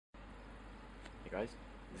guys,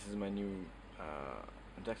 this is my new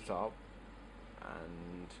desktop,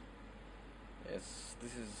 and yes,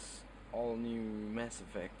 this is all new Mass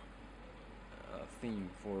Effect theme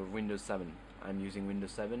for Windows 7. I'm using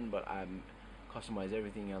Windows 7, but I'm customized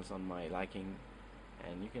everything else on my liking,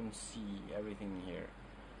 and you can see everything here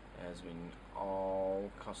has been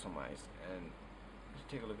all customized. And just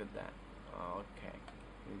take a look at that. Okay,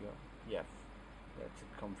 here we go. Yep, that's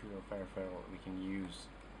a computer peripheral we can use.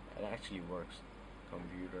 It actually works,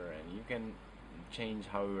 computer, and you can change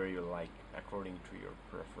however you like according to your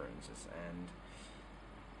preferences. And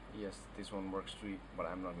yes, this one works too, but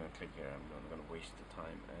I'm not gonna click here. I'm not gonna waste the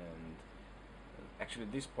time. And actually,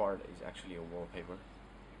 this part is actually a wallpaper,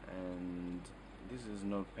 and this is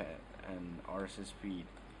Notepad and RSS feed,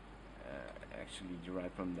 actually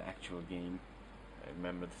derived from the actual game. I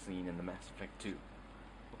remember the scene in the Mass Effect 2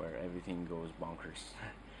 where everything goes bonkers.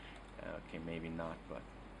 Okay, maybe not, but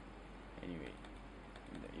anyway,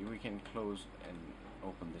 we can close and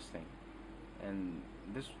open this thing. And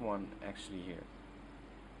this one actually here,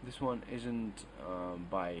 this one isn't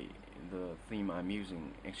by the theme I'm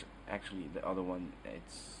using. Actually, the other one,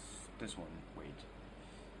 it's this one. Wait,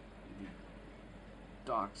 the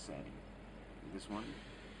dock setting. This one.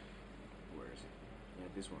 Where is it? Yeah,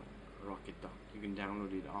 this one. Rocketdock. You can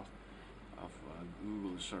download it off of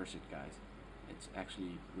Google. Search it, guys. It's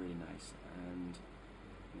actually really nice. And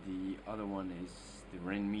the other one is the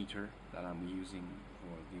rain meter that I'm using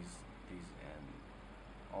for these and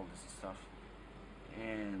all this stuff.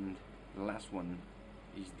 And the last one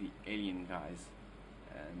is the Aleinguise,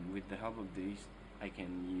 and with the help of these I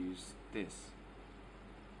can use this.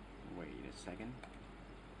 Wait a second,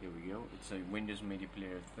 here we go. It's a Windows Media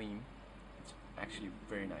Player theme. It's actually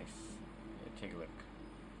very nice. Take a look.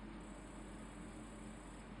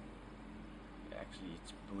 Actually,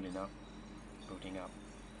 it's booting up.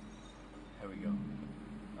 Here we go.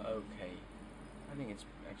 Okay, I think it's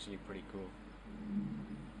actually pretty cool.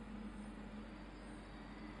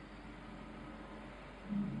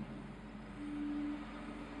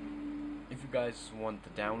 If you guys want to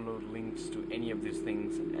download links to any of these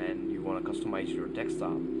things and you want to customize your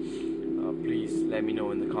desktop, please let me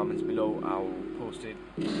know in the comments below. I'll post it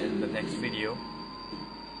in the next video.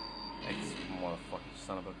 It's motherfucking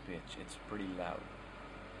son of a bitch. It's pretty loud.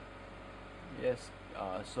 Yes,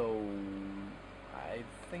 so I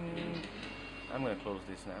think I'm gonna close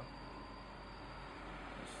this now.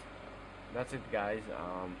 That's it, guys.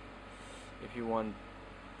 If you want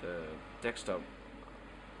the desktop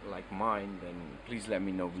like mine, then please let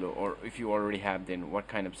me know below, or if you already have, then what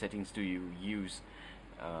kind of settings do you use,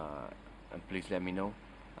 and please let me know.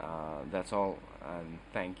 That's all, and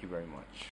thank you very much.